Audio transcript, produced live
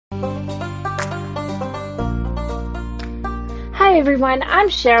Hi everyone, I'm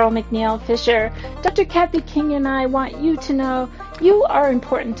Cheryl McNeil Fisher. Dr. Kathy King and I want you to know you are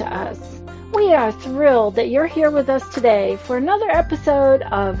important to us. We are thrilled that you're here with us today for another episode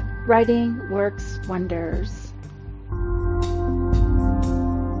of Writing Works Wonders.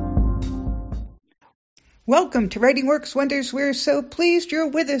 Welcome to Writing Works Wonders. We're so pleased you're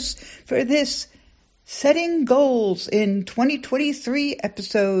with us for this Setting Goals in 2023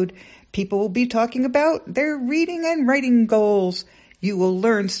 episode. People will be talking about their reading and writing goals. You will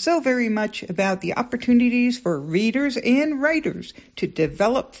learn so very much about the opportunities for readers and writers to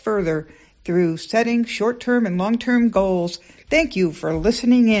develop further through setting short-term and long-term goals. Thank you for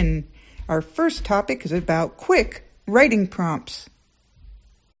listening in. Our first topic is about quick writing prompts.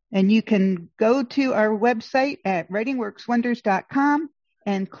 And you can go to our website at writingworkswonders.com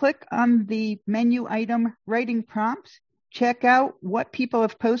and click on the menu item Writing Prompts. Check out what people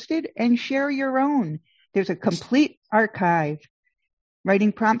have posted and share your own. There's a complete archive.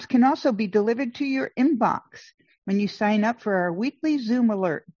 Writing prompts can also be delivered to your inbox when you sign up for our weekly Zoom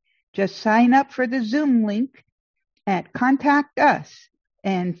alert. Just sign up for the Zoom link at Contact Us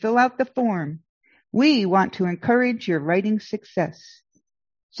and fill out the form. We want to encourage your writing success.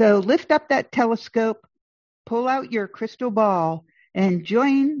 So lift up that telescope, pull out your crystal ball, and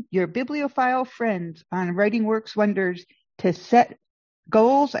join your bibliophile friends on Writing Works Wonders to set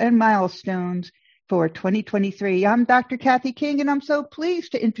goals and milestones for 2023. I'm Dr. Kathy King, and I'm so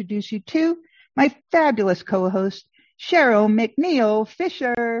pleased to introduce you to my fabulous co-host, Cheryl McNeil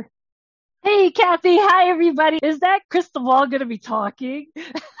Fisher. Hey Kathy, hi everybody. Is that crystal ball going to be talking?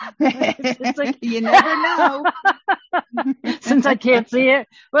 It's like, you never know. Since I can't see it.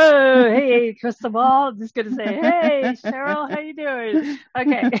 Whoa, hey crystal ball. I'm just going to say, hey Cheryl, how you doing?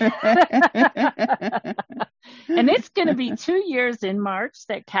 Okay. And it's going to be 2 years in March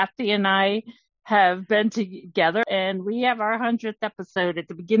that Kathy and I have been together, and we have our 100th episode at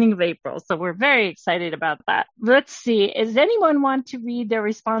the beginning of April. So we're very excited about that. Let's see. Does anyone want to read their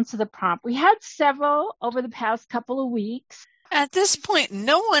response to the prompt? We had several over the past couple of weeks. At this point,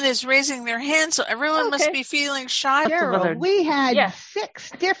 no one is raising their hand, so everyone must be feeling shy. Cheryl, we had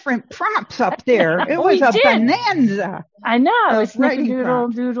 6 different prompts up there. It was bonanza. I know. It's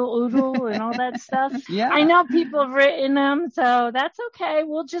snickerdoodle, doodle, oodle, and all that stuff. Yeah. I know people have written them, so that's okay.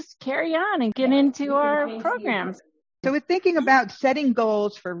 We'll just carry on and get into our programs. So we're thinking about setting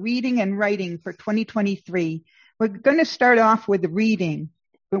goals for reading and writing for 2023. We're going to start off with reading.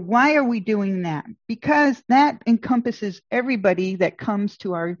 But why are we doing that? Because that encompasses everybody that comes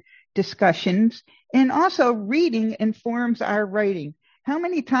to our discussions, and also reading informs our writing. How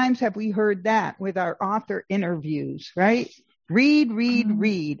many times have we heard that with our author interviews, right? Read, read,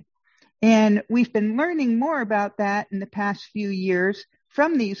 read. And we've been learning more about that in the past few years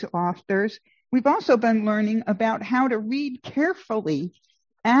from these authors. We've also been learning about how to read carefully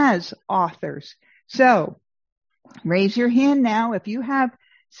as authors. So raise your hand now if you have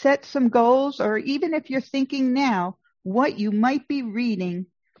set some goals, or even if you're thinking now what you might be reading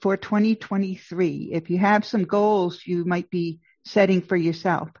for 2023. If you have some goals you might be setting for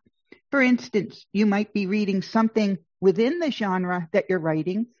yourself. For instance, you might be reading something within the genre that you're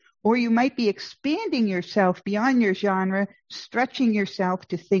writing, or you might be expanding yourself beyond your genre, stretching yourself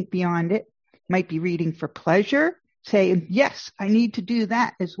to think beyond it. You might be reading for pleasure, saying, yes, I need to do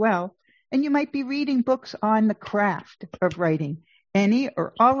that as well. And you might be reading books on the craft of writing. Any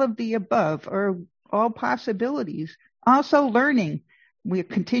or all of the above, or all possibilities. Also learning. We're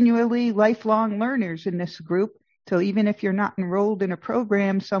continually lifelong learners in this group. So even if you're not enrolled in a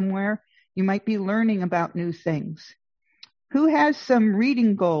program somewhere, you might be learning about new things. Who has some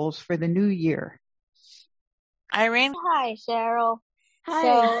reading goals for the new year? Irene? Hi, Cheryl. Hi.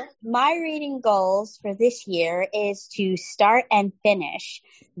 So my reading goals for this year is to start and finish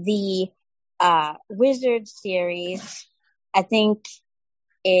the Wizards series. I think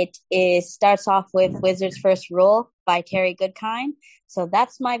it starts off with Wizard's First Rule by Terry Goodkind. So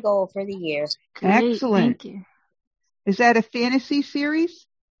that's my goal for the year. Excellent. Thank you. Is that a fantasy series?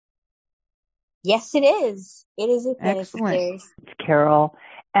 Yes, it is. It is a fantasy series. It's Carol.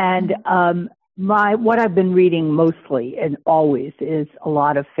 And what I've been reading mostly and always is a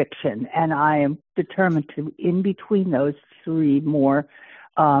lot of fiction. And I am determined to, in between those, to read more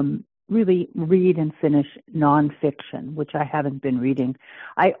really read and finish nonfiction, which I haven't been reading.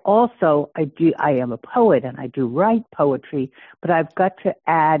 I am a poet and I do write poetry, but I've got to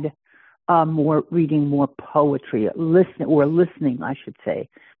add reading more poetry, listening, I should say,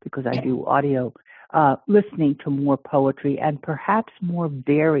 because I do audio, listening to more poetry and perhaps more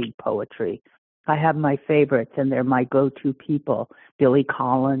varied poetry. I have my favorites, and they're my go-to people, Billy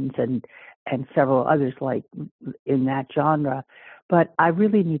Collins and several others like in that genre. But I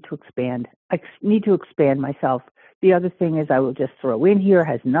really need to expand. I need to expand myself. The other thing is I will just throw in here,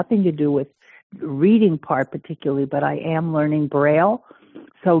 has nothing to do with the reading part particularly, but I am learning Braille.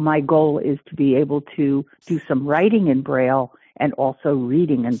 So my goal is to be able to do some writing in Braille and also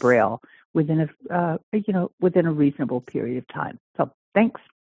reading in Braille within a reasonable period of time. So thanks.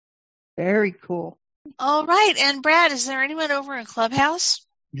 Very cool. All right. And Brad, is there anyone over in Clubhouse?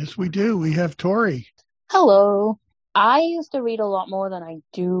 Yes, we do. We have Tori. Hello. I used to read a lot more than I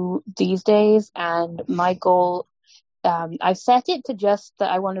do these days, and my goal, I've set it to just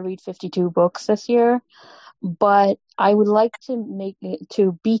that I want to read 52 books this year, but I would like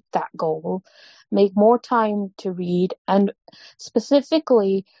to beat that goal, make more time to read, and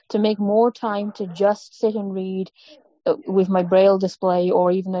specifically to make more time to just sit and read with my Braille display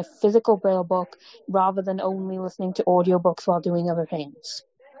or even a physical Braille book rather than only listening to audiobooks while doing other things.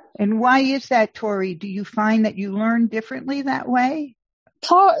 And why is that, Tori? Do you find that you learn differently that way?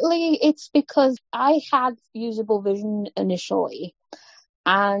 Partly it's because I had usable vision initially,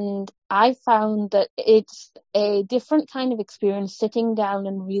 and I found that it's a different kind of experience sitting down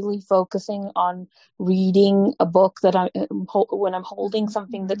and really focusing on reading a book that when I'm holding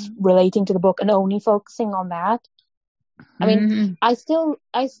something that's relating to the book and only focusing on that. I mean, I still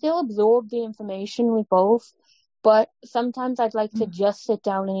absorb the information with both, but sometimes I'd like to just sit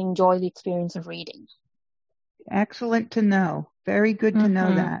down and enjoy the experience of reading. Excellent to know. Very good to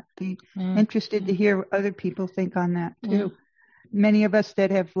know that. Be interested to hear what other people think on that too. Many of us that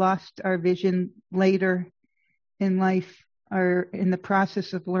have lost our vision later in life are in the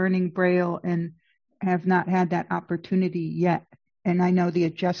process of learning Braille and have not had that opportunity yet. And I know the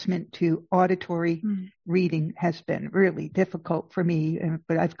adjustment to auditory reading has been really difficult for me,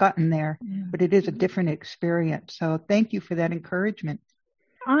 but I've gotten there. But it is a different experience. So thank you for that encouragement.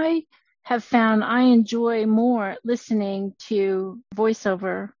 I have found I enjoy more listening to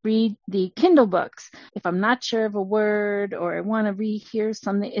voiceover read the Kindle books. If I'm not sure of a word or I want to rehear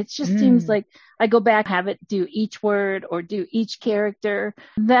something, it just seems like I go back, have it do each word or do each character.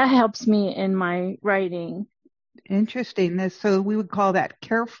 That helps me in my writing. Interesting. So we would call that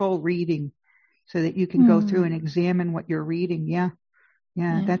careful reading so that you can go through and examine what you're reading. Yeah.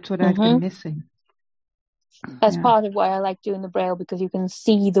 That's what I've been missing. That's part of why I like doing the Braille, because you can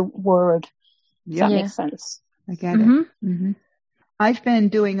see the word. That makes sense. I get it. I've been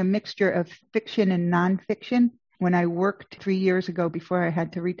doing a mixture of fiction and nonfiction. When I worked 3 years ago before I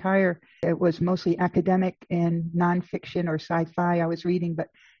had to retire, it was mostly academic and nonfiction or sci-fi I was reading. But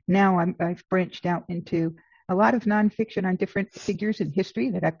now I've branched out into a lot of nonfiction on different figures in history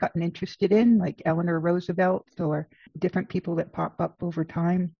that I've gotten interested in, like Eleanor Roosevelt or different people that pop up over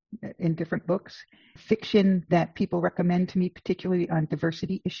time in different books. Fiction that people recommend to me, particularly on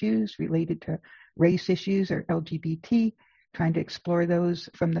diversity issues related to race issues or LGBT, trying to explore those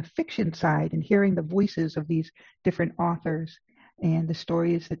from the fiction side and hearing the voices of these different authors and the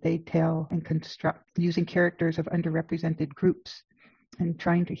stories that they tell and construct using characters of underrepresented groups, and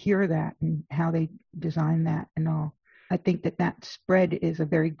trying to hear that and how they design that and all. I think that spread is a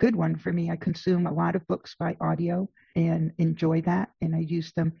very good one for me. I consume a lot of books by audio and enjoy that, and I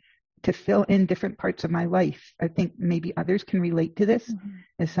use them to fill in different parts of my life. I think maybe others can relate to this,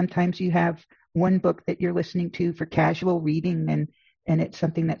 as sometimes you have one book that you're listening to for casual reading and it's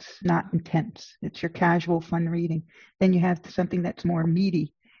something that's not intense. It's your casual fun reading. Then you have something that's more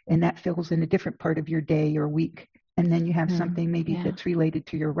meaty, and that fills in a different part of your day or week. And then you have something maybe that's related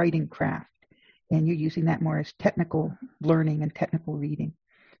to your writing craft, and you're using that more as technical learning and technical reading.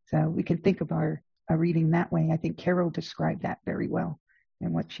 So we can think of our reading that way. I think Carol described that very well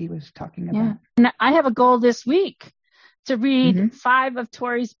in what she was talking about. And I have a goal this week to read 5 of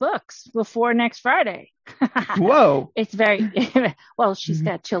Tori's books before next Friday. Whoa. It's very, well, she's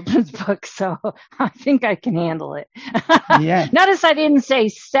got children's books, so I think I can handle it. Notice I didn't say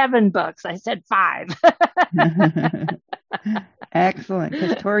 7 books. I said 5. Excellent,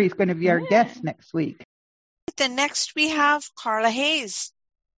 because Tori's going to be our guest next week. Then next we have Carla Hayes.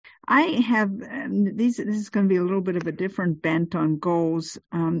 I have, this is going to be a little bit of a different bent on goals.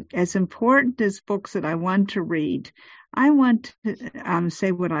 As important as books that I want to read, I want to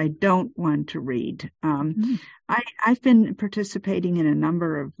say what I don't want to read. I've been participating in a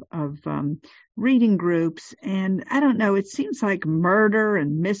number of reading groups, and I don't know, it seems like murder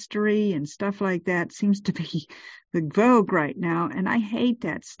and mystery and stuff like that seems to be the vogue right now, and I hate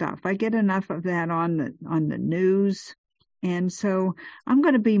that stuff. I get enough of that on the news. And so I'm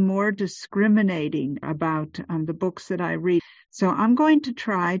going to be more discriminating about the books that I read. So I'm going to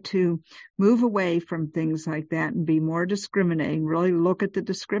try to move away from things like that and be more discriminating, really look at the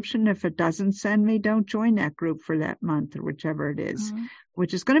description. If it doesn't send me, don't join that group for that month or whichever it is,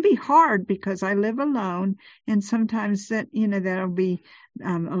 which is going to be hard because I live alone. And sometimes that, that'll be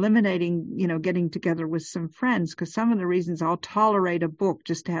eliminating, getting together with some friends, because some of the reasons I'll tolerate a book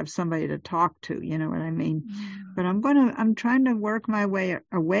just to have somebody to talk to, you know what I mean? But I'm trying to work my way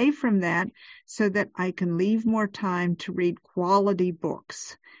away from that so that I can leave more time to read quality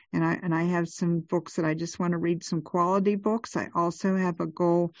books. And I have some books that I just want to read, some quality books. I also have a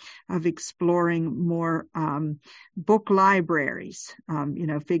goal of exploring more book libraries,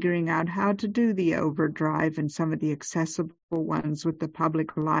 figuring out how to do the Overdrive and some of the accessible ones with the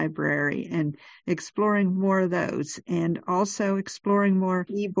public library, and exploring more of those, and also exploring more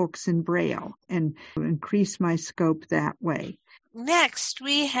ebooks in Braille and increase my scope that way. Next,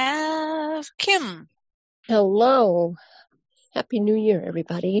 we have Kim. Hello. Happy New Year,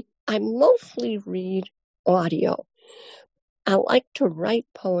 everybody. I mostly read audio. I like to write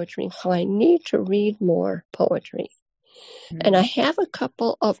poetry, so I need to read more poetry. And I have a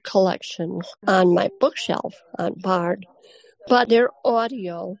couple of collections on my bookshelf on Bard, but they're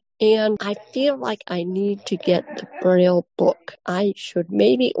audio, and I feel like I need to get the Braille book. I should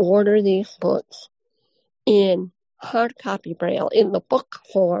maybe order these books in hard copy Braille, in the book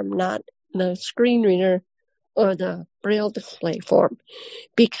form, not the screen reader or the Braille display form,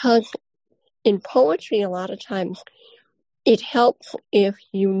 because in poetry, a lot of times it helps if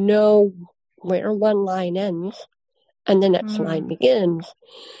you know where one line ends and the next line begins.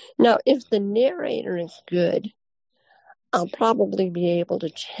 Now, if the narrator is good, I'll probably be able to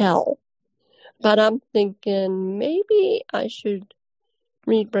tell. But I'm thinking maybe I should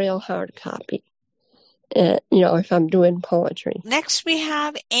read Braille hard copy, if I'm doing poetry. Next, we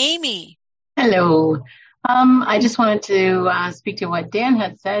have Amy. Hello. I just wanted to speak to what Dan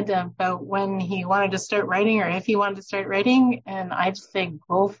had said about when he wanted to start writing, or if he wanted to start writing. And I just say,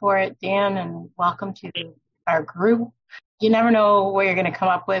 go for it, Dan, and welcome to our group. You never know what you're going to come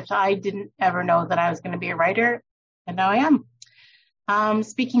up with. I didn't ever know that I was going to be a writer, and now I am.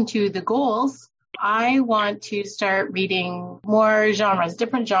 Speaking to the goals, I want to start reading more genres,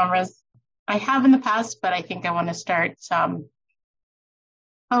 different genres. I have in the past, but I think I want to start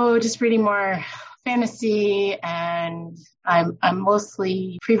just reading more fantasy, and I'm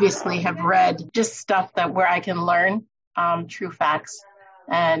mostly previously have read just stuff where I can learn true facts,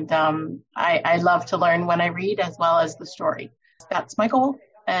 and I love to learn when I read as well as the story. That's my goal,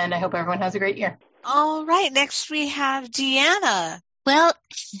 and I hope everyone has a great year. All right, next we have Deanna. Well,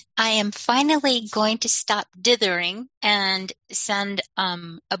 I am finally going to stop dithering and send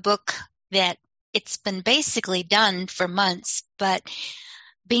a book that it's been basically done for months, but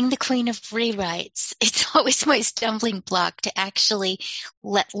being the queen of rewrites, it's always my stumbling block to actually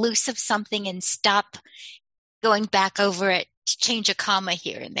let loose of something and stop going back over it to change a comma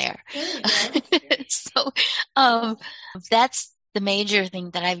here and there. So that's the major thing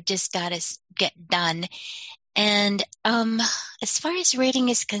that I've just got to get done. And as far as reading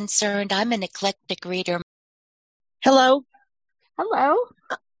is concerned, I'm an eclectic reader. Hello. Hello.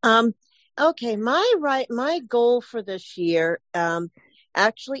 Okay, my goal for this year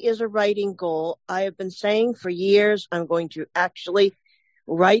actually is a writing goal. I have been saying for years I'm going to actually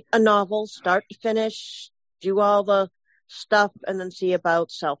write a novel, start to finish, do all the stuff, and then see about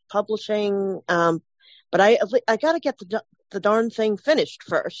self-publishing. But I got to get the darn thing finished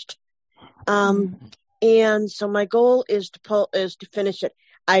first. And so my goal is to finish it.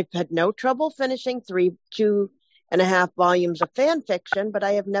 I've had no trouble finishing 2.5 volumes of fan fiction, but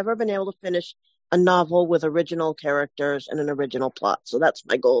I have never been able to finish a novel with original characters and an original plot. So that's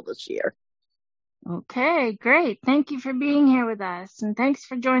my goal this year. Okay, great. Thank you for being here with us, and thanks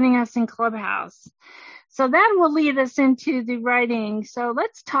for joining us in Clubhouse. So that will lead us into the writing. So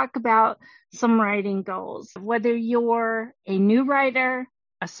let's talk about some writing goals. Whether you're a new writer,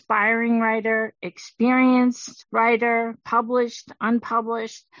 aspiring writer, experienced writer, published,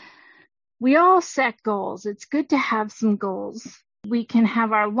 unpublished, we all set goals. It's good to have some goals. We can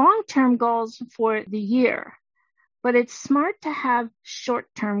have our long-term goals for the year, but it's smart to have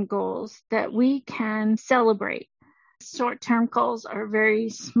short-term goals that we can celebrate. Short-term goals are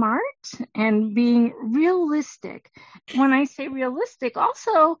very smart, and being realistic. When I say realistic,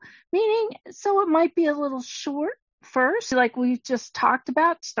 also meaning, so it might be a little short first, like we've just talked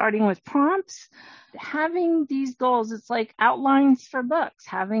about, starting with prompts. Having these goals, it's like outlines for books,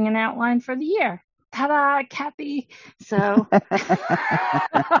 having an outline for the year. Ta-da, Kathy. So.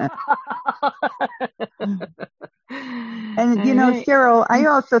 know, Cheryl, I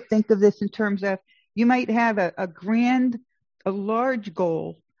also think of this in terms of you might have a large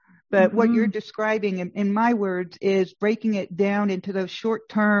goal, but what you're describing in my words is breaking it down into those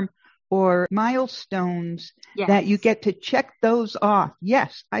short-term or milestones that you get to check those off.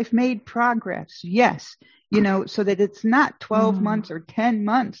 Yes, I've made progress. Yes. So that it's not 12 months or 10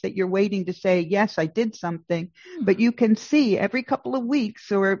 months that you're waiting to say, yes, I did something, but you can see every couple of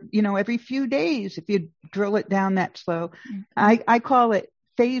weeks or, every few days, if you drill it down that slow. I call it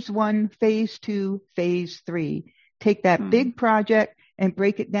phase 1, phase 2, phase 3. Take that big project and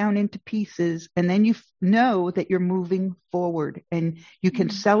break it down into pieces. And then you know that you're moving forward and you can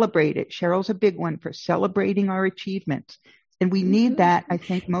celebrate it. Cheryl's a big one for celebrating our achievements. And we need that. I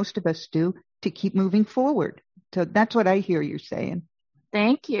think most of us do, to keep moving forward. So that's what I hear you saying.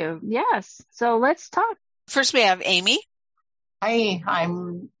 Thank you. Yes. So let's talk. First, we have Amy. Hi,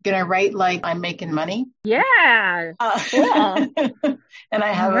 I'm going to write like I'm making money. Yeah. Cool. And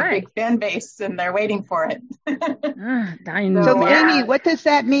I have a big fan base and they're waiting for it. I know. So Amy, what does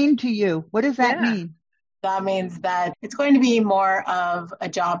that mean to you? What does that mean? That means that it's going to be more of a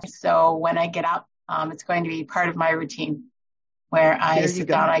job. So when I get up, it's going to be part of my routine where I sit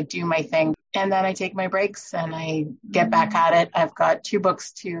down, I do my thing, and then I take my breaks and I get back at it. I've got 2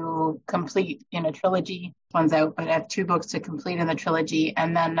 books to complete in a trilogy. One's out, but I have 2 books to complete in the trilogy,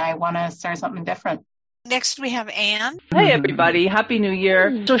 and then I want to start something different. Next, we have Anne. Hey, everybody. Happy New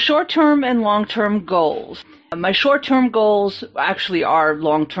Year. So short-term and long-term goals. My short-term goals actually are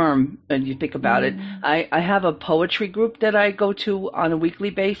long-term, when you think about it. I have a poetry group that I go to on a weekly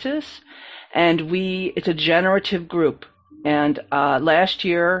basis, and it's a generative group. And last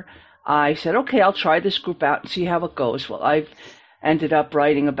year, I said, okay, I'll try this group out and see how it goes. Well, I've ended up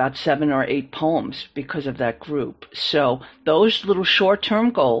writing about 7 or 8 poems because of that group. So those little short-term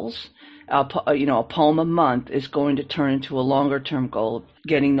goals, a poem a month is going to turn into a longer-term goal of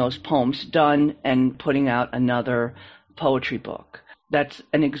getting those poems done and putting out another poetry book. That's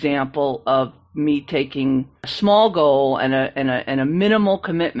an example of me taking a small goal and a minimal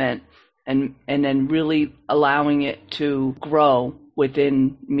commitment and then really allowing it to grow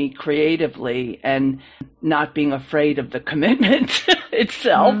within me creatively and not being afraid of the commitment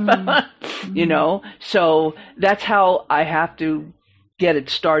itself, So that's how I have to get it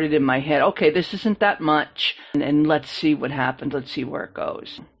started in my head. Okay, this isn't that much, and let's see what happens. Let's see where it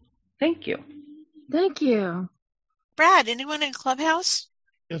goes. Thank you. Thank you. Brad, anyone in Clubhouse?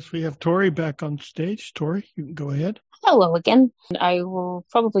 Yes, we have Tori back on stage. Tori, you can go ahead. Hello again. I will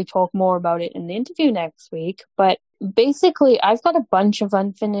probably talk more about it in the interview next week, but basically I've got a bunch of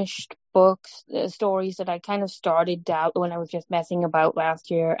unfinished books, stories that I kind of started out when I was just messing about last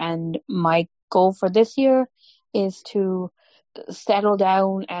year, and my goal for this year is to settle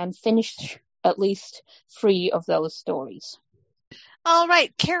down and finish at least 3 of those stories. All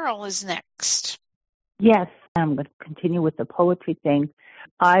right, Carol is next. Yes, I'm going to continue with the poetry thing.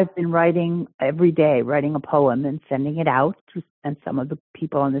 I've been writing every day, writing a poem and sending it out, and some of the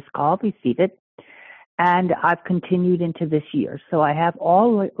people on this call receive it. And I've continued into this year. So I have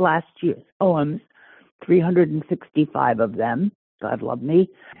all last year's poems, 365 of them. God love me.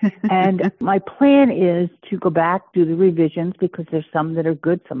 And my plan is to go back, do the revisions, because there's some that are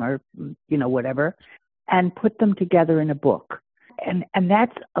good, some are, whatever, and put them together in a book. And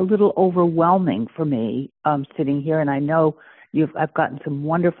that's a little overwhelming for me, sitting here. And I know I've gotten some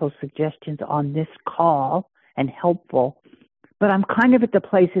wonderful suggestions on this call and helpful, but I'm kind of at the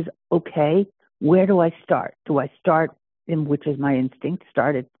places, okay, where do I start? Do I start in, which is my instinct,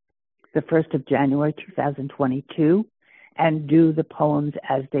 start at the 1st of January, 2022, and do the poems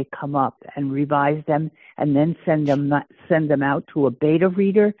as they come up and revise them and then send them out to a beta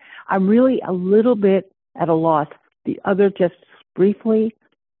reader? I'm really a little bit at a loss. The other, just briefly,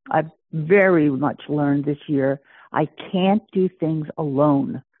 I've very much learned this year, I can't do things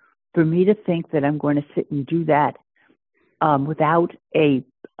alone. For me to think that I'm going to sit and do that without a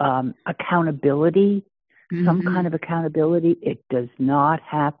accountability, some kind of accountability, it does not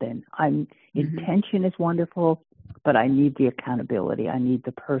happen. Intention is wonderful, but I need the accountability. I need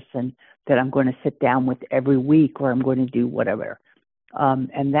the person that I'm going to sit down with every week, or I'm going to do whatever.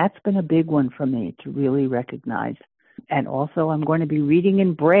 And that's been a big one for me to really recognize. And also, I'm going to be reading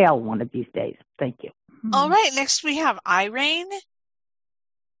in Braille one of these days. Thank you. All right, next we have Irene.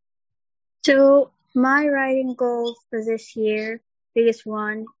 So my writing goal for this year, biggest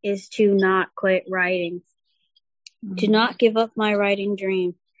one, is to not quit writing, to not give up my writing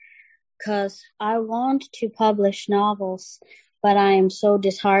dream, because I want to publish novels, but I am so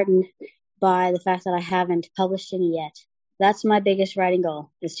disheartened by the fact that I haven't published any yet. That's my biggest writing goal,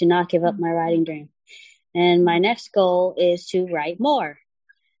 is to not give up my writing dream. And my next goal is to write more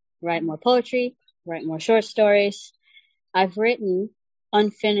poetry, write more short stories. I've written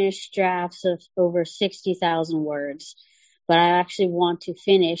unfinished drafts of over 60,000 words, but I actually want to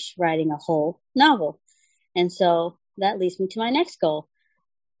finish writing a whole novel. And so that leads me to my next goal,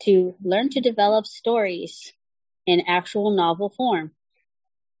 to learn to develop stories in actual novel form.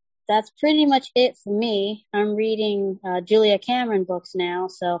 That's pretty much it for me. I'm reading Julia Cameron books now,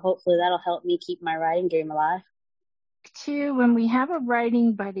 so hopefully that'll help me keep my writing dream alive. Too, when we have a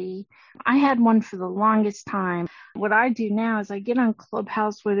writing buddy, I had one for the longest time. What I do now is I get on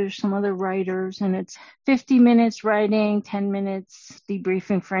Clubhouse where there's some other writers, and it's 50 minutes writing, 10 minutes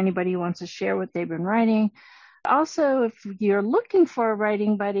debriefing for anybody who wants to share what they've been writing. Also, if you're looking for a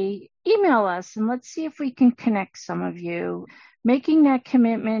writing buddy, email us and let's see if we can connect some of you. Making that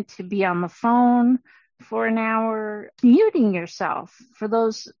commitment to be on the phone for an hour, muting yourself for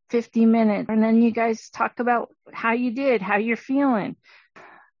those 50 minutes. And then you guys talk about how you did, how you're feeling.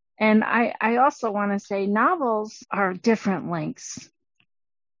 And I also want to say novels are different lengths.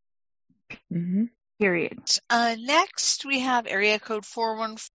 Mm-hmm. Period. Next, we have area code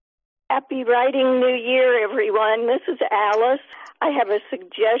 414. Happy Writing New Year, everyone. This is Alice. I have a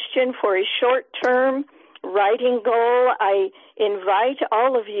suggestion for a short-term writing goal. I invite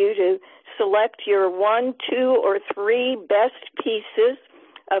all of you to select your 1, 2, or 3 best pieces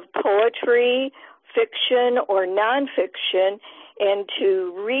of poetry, fiction, or nonfiction, and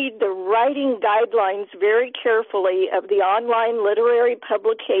to read the writing guidelines very carefully of the online literary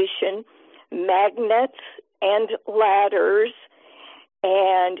publication Magnets and Ladders,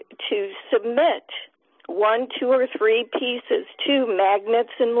 and to submit 1, 2, or 3 pieces to Magnets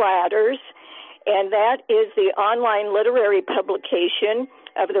and Ladders, and that is the online literary publication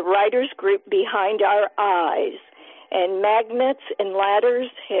of the writers group Behind Our Eyes. And Magnets and Ladders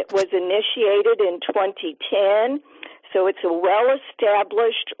was initiated in 2010, so it's a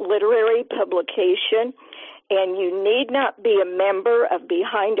well-established literary publication, and you need not be a member of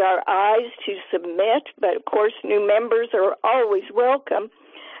Behind Our Eyes to submit, but of course new members are always welcome.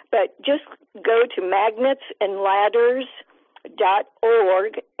 But just go to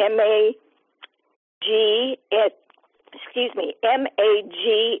magnetsandladders.org, magnetsandladders.org.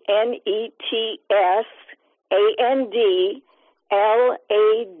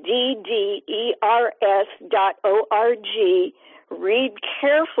 Read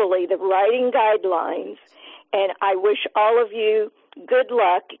carefully the writing guidelines, and I wish all of you good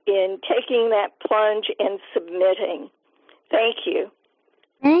luck in taking that plunge and submitting. Thank you.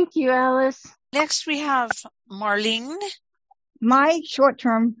 Thank you, Alice. Next, we have Marlene. My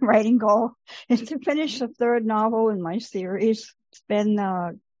short-term writing goal is to finish the 3rd novel in my series. It's been,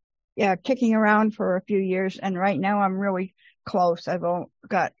 kicking around for a few years, and right now I'm really close. I've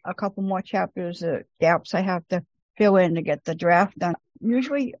got a couple more chapters, gaps I have to fill in to get the draft done.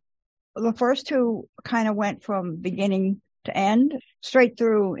 Usually the first 2 kind of went from beginning to end, straight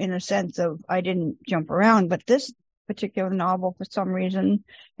through in a sense of I didn't jump around, but this particular novel for some reason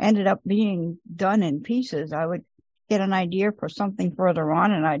ended up being done in pieces. I would get an idea for something further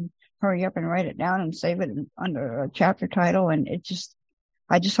on and I'd hurry up and write it down and save it under a chapter title, and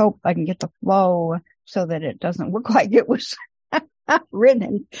I just hope I can get the flow so that it doesn't look like it was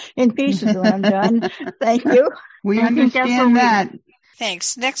written in pieces when I'm done. Thank you. We understand that.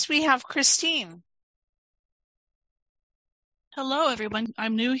 Thanks. Next we have Christine. Hello, everyone.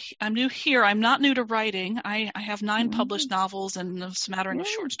 I'm new here. I'm not new to writing. I have 9 published novels and a smattering of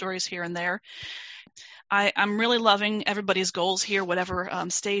short stories here and there. I'm really loving everybody's goals here, whatever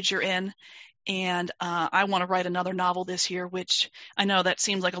stage you're in. And I want to write another novel this year, which I know that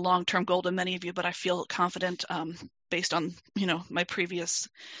seems like a long-term goal to many of you, but I feel confident based on, my previous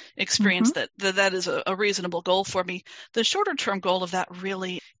experience that is a reasonable goal for me. The shorter-term goal of that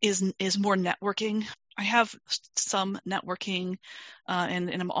really is more networking. I have some networking,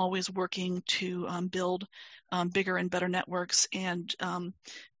 and I'm always working to build bigger and better networks, and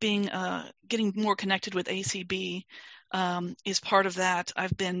getting more connected with ACB is part of that.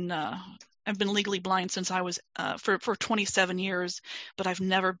 I've been legally blind since I was for 27 years, but I've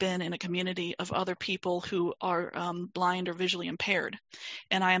never been in a community of other people who are blind or visually impaired.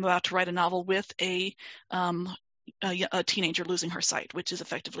 And I am about to write a novel with a teenager losing her sight, which is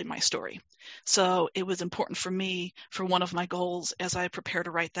effectively my story. So it was important for me, for one of my goals as I prepare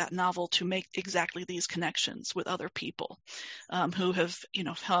to write that novel, to make exactly these connections with other people who have,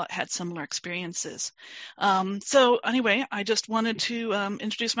 had similar experiences. So anyway, I just wanted to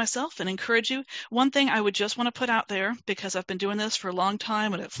introduce myself and encourage you. One thing I would just want to put out there, because I've been doing this for a long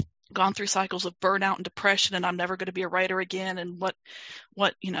time and I've gone through cycles of burnout and depression, and I'm never going to be a writer again, and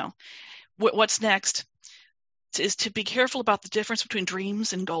what's next? is to be careful about the difference between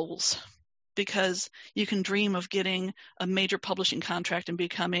dreams and goals. Because you can dream of getting a major publishing contract and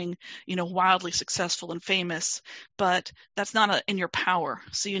becoming, wildly successful and famous, but that's not in your power.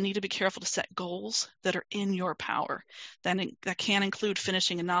 So you need to be careful to set goals that are in your power. That can include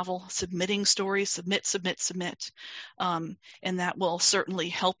finishing a novel, submitting stories, submit. And that will certainly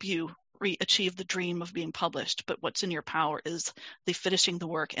help you achieve the dream of being published. But what's in your power is the finishing the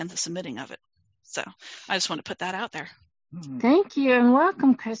work and the submitting of it. So I just want to put that out there. Thank you and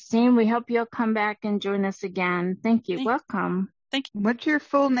welcome, Christine. We hope you'll come back and join us again. Thank you. Welcome. Thank you. What's your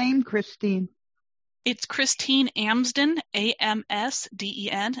full name, Christine? It's Christine Amsden,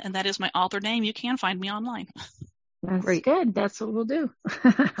 Amsden, and that is my author name. You can find me online. That's great. Good. That's what we'll do.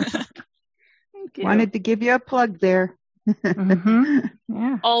 Thank you. Wanted to give you a plug there.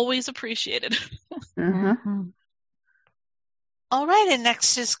 Yeah. Always appreciated. All right, and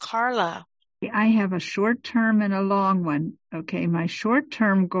next is Carla. I have a short term and a long one. Okay, my short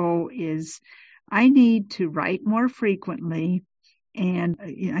term goal is I need to write more frequently, and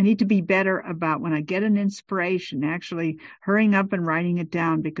I need to be better about when I get an inspiration, actually hurrying up and writing it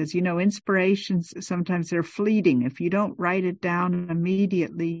down, because, inspirations, sometimes they're fleeting. If you don't write it down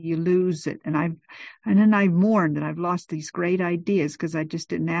immediately, you lose it. And then I've mourned that I've lost these great ideas because I just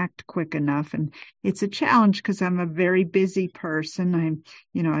didn't act quick enough. And it's a challenge because I'm a very busy person.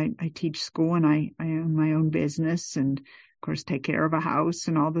 I teach school and I own my own business and, of course, take care of a house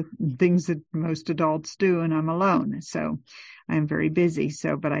and all the things that most adults do, and I'm alone. So I'm very busy.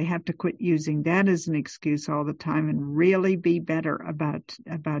 But I have to quit using that as an excuse all the time and really be better about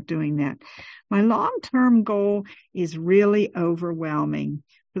doing that. My long-term goal is really overwhelming.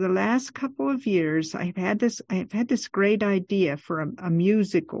 For the last couple of years, I've had this great idea for a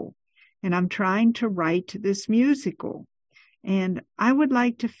musical, and I'm trying to write this musical. And I would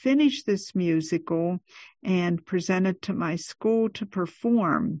like to finish this musical and present it to my school to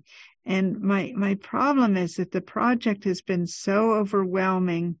perform. And my problem is that the project has been so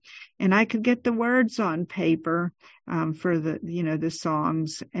overwhelming, and I could get the words on paper for the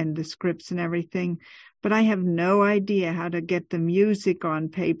songs and the scripts and everything, but I have no idea how to get the music on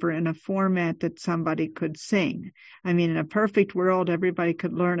paper in a format that somebody could sing. I mean, in a perfect world, everybody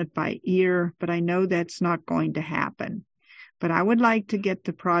could learn it by ear, but I know that's not going to happen. But I would like to get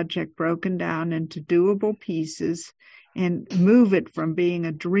the project broken down into doable pieces and move it from being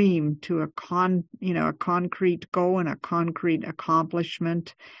a dream to a concrete goal and a concrete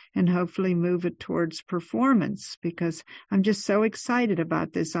accomplishment, and hopefully move it towards performance, because I'm just so excited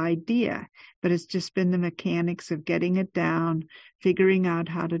about this idea. But it's just been the mechanics of getting it down, figuring out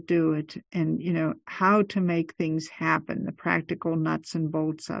how to do it, and, how to make things happen, the practical nuts and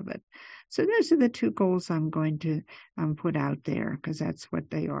bolts of it. So those are the two goals I'm going to put out there, because that's what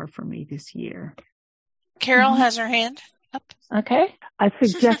they are for me this year. Carol has her hand up. Okay. A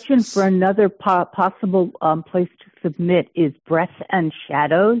suggestion for another possible place to submit is Breath and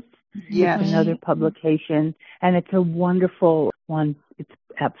Shadows. Yes. It's another publication, and it's a wonderful one. It's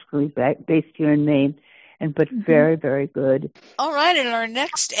absolutely based here in Maine, but very, very good. All right, and our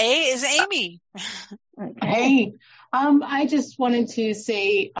next A is Amy. Hey, I just wanted to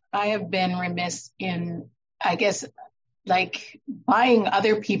say I have been remiss in, I guess, buying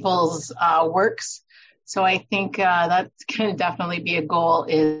other people's works. So I think that's going to definitely be a goal,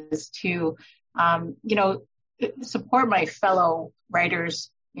 is to, support my fellow writers,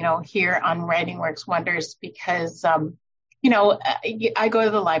 here on Writing Works Wonders, because, I go to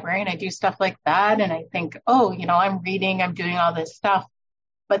the library and I do stuff like that. And I think, I'm reading, I'm doing all this stuff.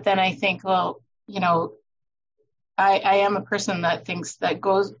 But then I think, well, I am a person that thinks that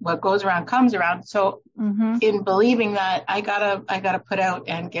what goes around comes around. So in believing that, I gotta put out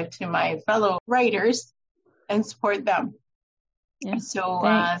and give to my fellow writers and support them. Yeah. So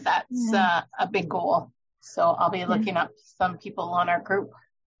that's a big goal. So I'll be looking up some people on our group.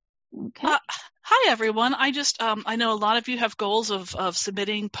 Okay. Hi, everyone. I know a lot of you have goals of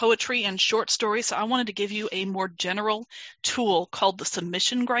submitting poetry and short stories, so I wanted to give you a more general tool called the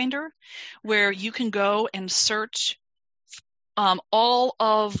Submission Grinder, where you can go and search all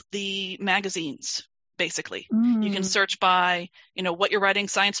of the magazines, basically. You can search by, what you're writing,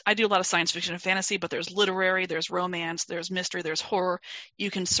 science. I do a lot of science fiction and fantasy, but there's literary, there's romance, there's mystery, there's horror.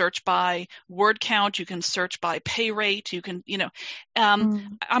 You can search by word count. You can search by pay rate. You can,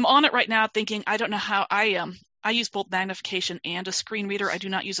 I'm on it right now thinking, I don't know how I use both magnification and a screen reader. I do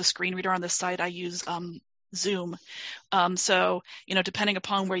not use a screen reader on this site. I use Zoom. So, depending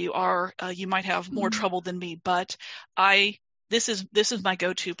upon where you are, you might have more trouble than me, but I this is my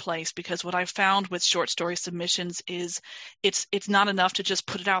go-to place, because what I've found with short story submissions is it's not enough to just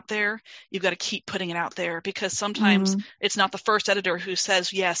put it out there. You've got to keep putting it out there, because sometimes it's not the first editor who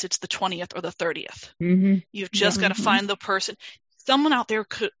says, yes, it's the 20th or the 30th. You've just got to find the person. Someone out there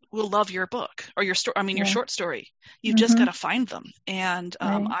will love your book or your story. I mean, your short story. You've just got to find them. And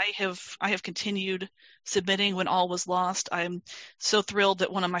I have continued submitting when all was lost. I'm so thrilled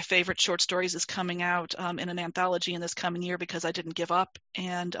that one of my favorite short stories is coming out in an anthology in this coming year, because I didn't give up.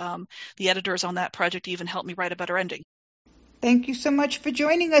 And the editors on that project even helped me write a better ending. Thank you so much for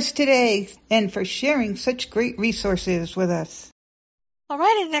joining us today and for sharing such great resources with us. All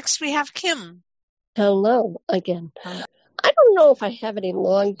right, and next we have Kim. Hello again. I don't know if I have any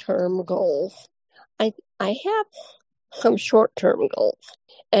long-term goals. I have some short-term goals,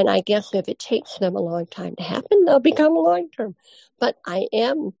 and I guess if it takes them a long time to happen, they'll become long-term. But I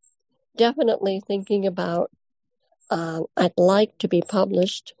am definitely thinking about, I'd like to be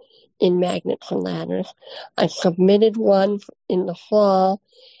published in Magnets and Ladders. I submitted one in the fall,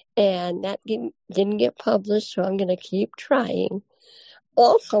 and that didn't get published, so I'm going to keep trying.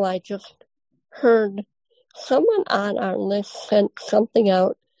 Also, I just heard someone on our list sent something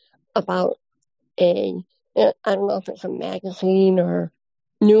out about I don't know if it's a magazine or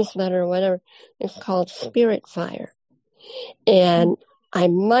newsletter or whatever. It's called Spirit Fire. And I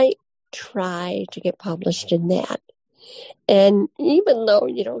might try to get published in that. And even though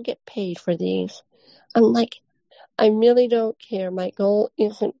you don't get paid for these, I'm like, I really don't care. My goal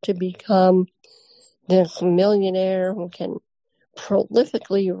isn't to become this millionaire who can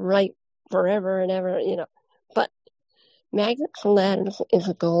prolifically write forever and ever, But Magnets and Ladders is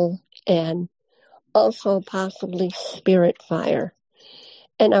a goal, and also possibly Spirit Fire.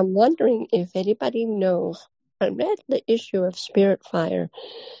 And I'm wondering if anybody knows. I read the issue of Spirit Fire,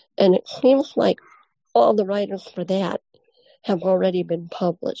 and it seems like all the writers for that have already been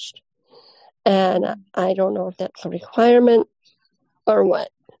published. And I don't know if that's a requirement or what.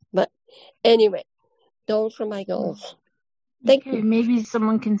 But anyway, those are my goals. Thank you. Maybe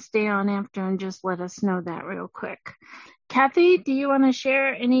someone can stay on after and just let us know that real quick. Kathy, do you want to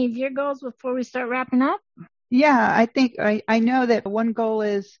share any of your goals before we start wrapping up? Yeah, I think I know that one goal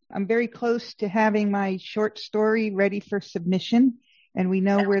is I'm very close to having my short story ready for submission, and we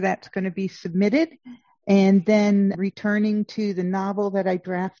know where that's going to be submitted. And then returning to the novel that I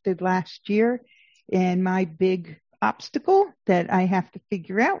drafted last year. And my big obstacle that I have to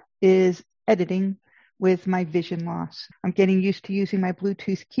figure out is editing with my vision loss. I'm getting used to using my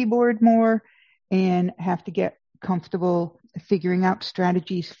Bluetooth keyboard more and have to get comfortable figuring out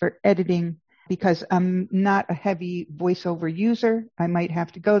strategies for editing, because I'm not a heavy voiceover user. I might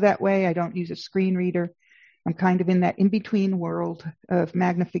have to go that way. I don't use a screen reader. I'm kind of in that in-between world of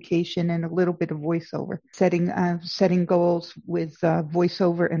magnification and a little bit of voiceover, setting goals with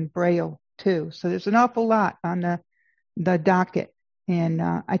voiceover and Braille too. So there's an awful lot on the docket. And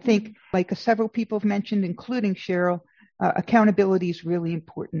I think, like several people have mentioned, including Cheryl, accountability is really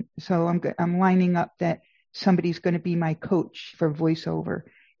important. So I'm lining up that somebody's going to be my coach for voiceover,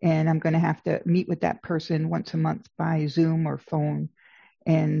 and I'm going to have to meet with that person once a month by Zoom or phone,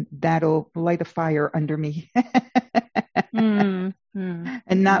 and that'll light a fire under me and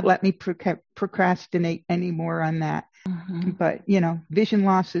not let me procrastinate anymore on that. But, vision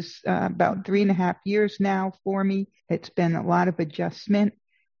loss is about 3.5 years now for me. It's been a lot of adjustment,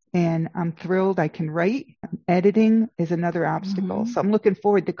 and I'm thrilled I can write. Editing is another obstacle. So I'm looking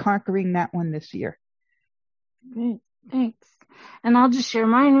forward to conquering that one this year. Great. Thanks. And I'll just share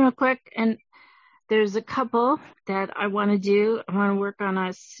mine real quick. And there's a couple that I want to do. I want to work on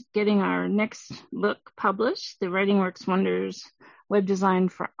us getting our next book published, the Writing Works Wonders Web Design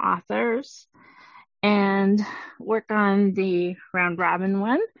for Authors, and work on the Round Robin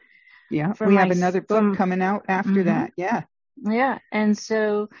one. Yeah, we have another book coming out after that. Yeah. Yeah. And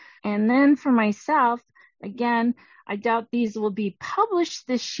then for myself, again, I doubt these will be published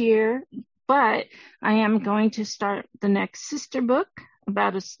this year, but I am going to start the next sister book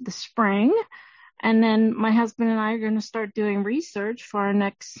about the spring. And then my husband and I are going to start doing research for our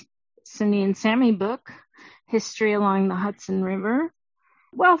next Cindy and Sammy book, History Along the Hudson River.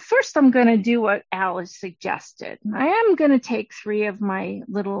 Well, first I'm going to do what Alice suggested. I am going to take 3 of my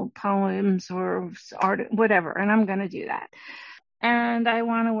little poems or art, whatever, and I'm going to do that. And I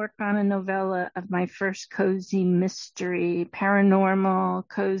want to work on a novella of my first cozy mystery, paranormal,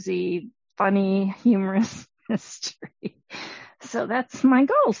 cozy, funny, humorous mystery. So that's my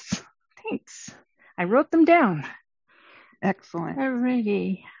goals. Thanks. I wrote them down. Excellent.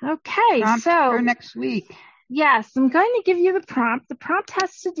 Alrighty. Okay. Prompt for next week. Yes, I'm going to give you the prompt. The prompt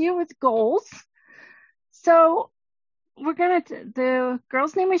has to do with goals. So the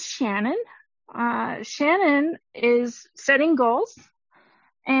girl's name is Shannon. Shannon is setting goals,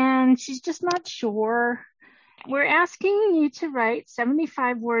 and she's just not sure. We're asking you to write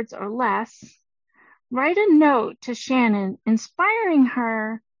 75 words or less. Write a note to Shannon, inspiring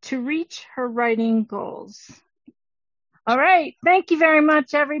her to reach her writing goals. All right. Thank you very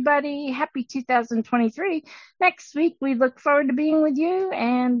much, everybody. Happy 2023. Next week, we look forward to being with you,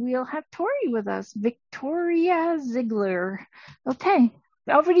 and we'll have Tori with us, Victoria Ziegler. Okay.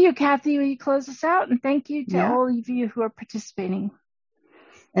 Over to you, Kathy. Will you close us out? And thank you to all of you who are participating.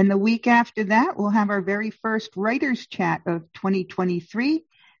 And the week after that, we'll have our very first Writers' Chat of 2023.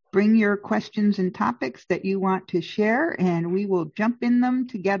 Bring your questions and topics that you want to share, and we will jump in them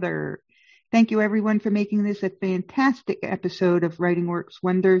together. Thank you, everyone, for making this a fantastic episode of Writing Works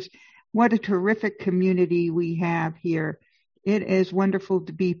Wonders. What a terrific community we have here. It is wonderful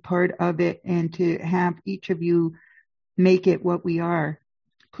to be part of it and to have each of you make it what we are.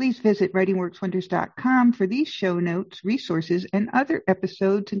 Please visit writingworkswonders.com for these show notes, resources, and other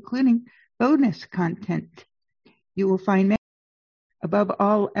episodes, including bonus content. You will find many. Above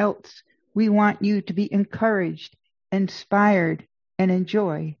all else, we want you to be encouraged, inspired, and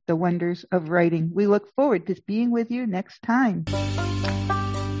enjoy the wonders of writing. We look forward to being with you next time.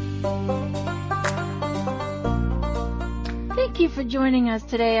 Thank you for joining us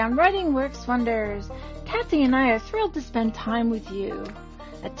today on Writing Works Wonders. Kathy and I are thrilled to spend time with you.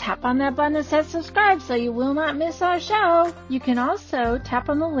 Tap on that button that says subscribe so you will not miss our show. You can also tap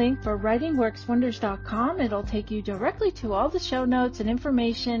on the link for writingworkswonders.com. It'll take you directly to all the show notes and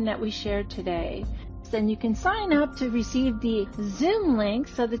information that we shared today. Then you can sign up to receive the Zoom link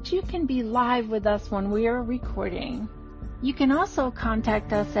so that you can be live with us when we are recording. You can also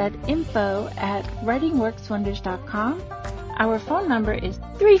contact us at info@writingworkswonders.com. Our phone number is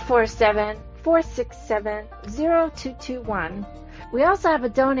 347-467-0221. We also have a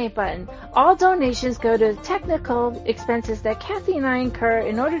donate button. All donations go to technical expenses that Kathy and I incur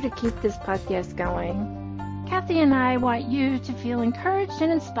in order to keep this podcast going. Kathy and I want you to feel encouraged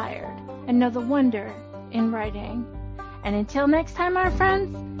and inspired and know the wonder in writing. And until next time, our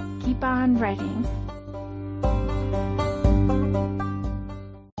friends, keep on writing.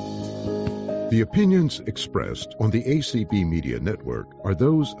 The opinions expressed on the ACB Media Network are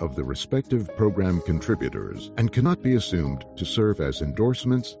those of the respective program contributors and cannot be assumed to serve as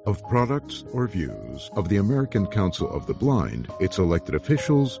endorsements of products or views of the American Council of the Blind, its elected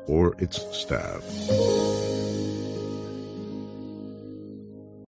officials, or its staff.